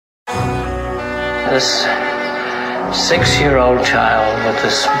this 6-year-old child with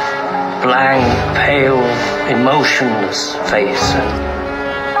this blank, pale, emotionless face and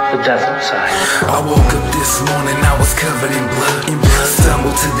the devil's eye. I woke up this morning, I was covered in blood.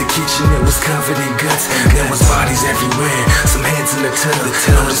 Stumbled to the kitchen, it was covered in guts. There was bodies everywhere, some heads in the tub.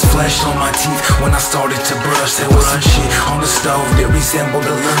 Noticed flesh on my teeth when I started to brush. There was some shit on the stove that resembled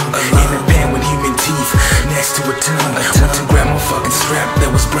a lung. In a pan with human teeth, next to a tongue. Went to grab my fucking strap,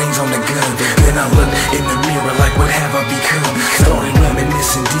 there was brains on the gun. Then I looked in the mirror like, what have I become? Started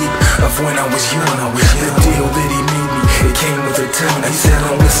reminiscing deep of when I was young. The deal that he made me, it came with a tongue. He said,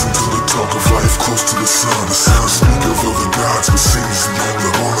 don't listen to the talk of life close to the sun. The sound speak of other gods, but Satan's the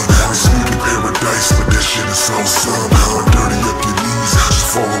only one. Speak of paradise, but that shit is all sun. Dirty up your knees, just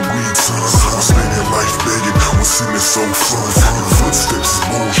follow weed, son. I'm spending life begging, when sin is so fun. Your footsteps is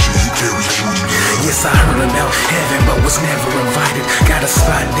bullshit, he carries you. Yes, I heard about heaven, but was never invited. Got a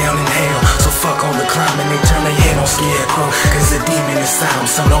spot down in hell, so fuck all the climbing. They turn their head on Skarekrow, cause the demon inside him.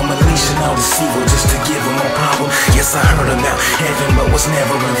 Son on my leash and all this evil, just to give him a problem. Yes, I heard about heaven, but was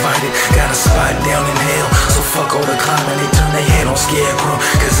never invited. Got a spot down in hell, so fuck all the climbing. They turn their head on Skarekrow,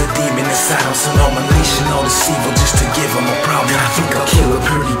 cause the demon inside him. Son on my leash and all this evil, just to give him a problem. I think I'll kill a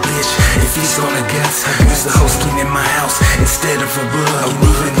pretty bitch if he's on the guts. Use the whole skin in my house instead of a rug. And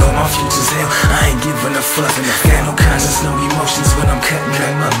even though my future's hell, I ain't giving a fuck. Got no conscience, no emotions when I'm cutting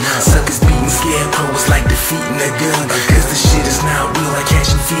them up. Suckers beating Skarekrow is like defeating a gun, cause the shit is not real, like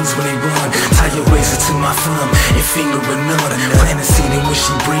catching fiends when they run. Tie your razor to my thumb and finger a nut. Plant a seed and wish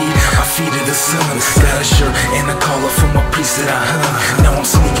he breed, I feed her the sun. Got a shirt and a collar from my priest that I hung. Now I'm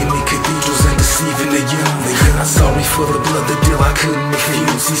sneaking in cathedrals and deceiving the young. I'm sorry for the blood, the deal I couldn't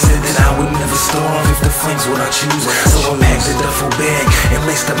refuse. He said that I would never starve if the flame's what I choose. So I packed a duffel bag and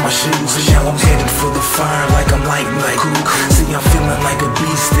laced up my shoes. And now I'm headed for the fire like I'm lighting like cool. See, I'm feeling like a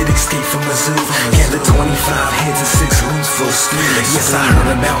beast that escaped from a zoo. Gathered 25 heads and 6 rooms full of stew. Yes, I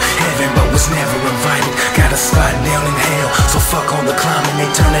heard about heaven, but was never invited. Got a spot down in hell, so fuck all the climbing. They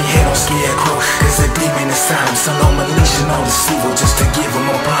turn their head on Skarekrow, cause the demon inside him. Son on my leash and all this evil, just to give him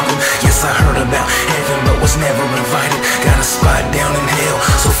a problem. Yes, I heard about heaven, but was never invited. Got a spot down in hell,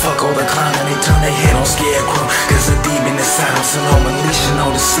 so fuck all the climbing. They turn their head on Skarekrow, cause the demon inside him. Son on my leash and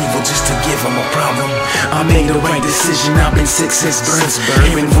all this evil, just to give him a problem. I made the right decision, I've been sick since birth.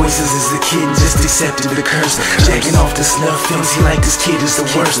 Hearing voices as a kid and just accepted the curse. Jacking off the snuff films, he like this kid is the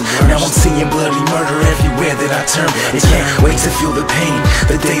worst. Now I'm seeing bloody murder everywhere that I turn. It can't wait to feel the pain,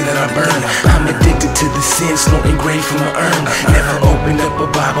 the day that I burn. I'm addicted to the sin, snorting grain from my urn. Never opened up a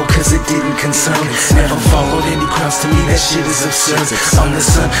Bible cause it didn't concern. Never followed any crowds, to me that shit is absurd. I'm the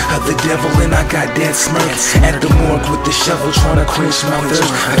son of the devil and I got dead smirks. At the morgue with the shovel trying to quench my thirst.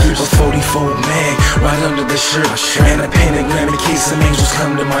 I keep a 40-fold mag right under the shirt, and a pentagram in case some angels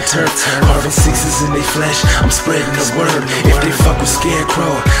come to my turf. Carving 6s in their flesh, I'm spreading the word. If they fuck with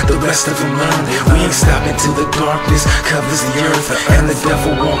Skarekrow, the rest of them learn. We ain't stopping till the darkness covers the earth, and the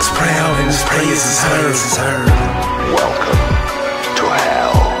devil walks proud and his praise is heard. Welcome to hell.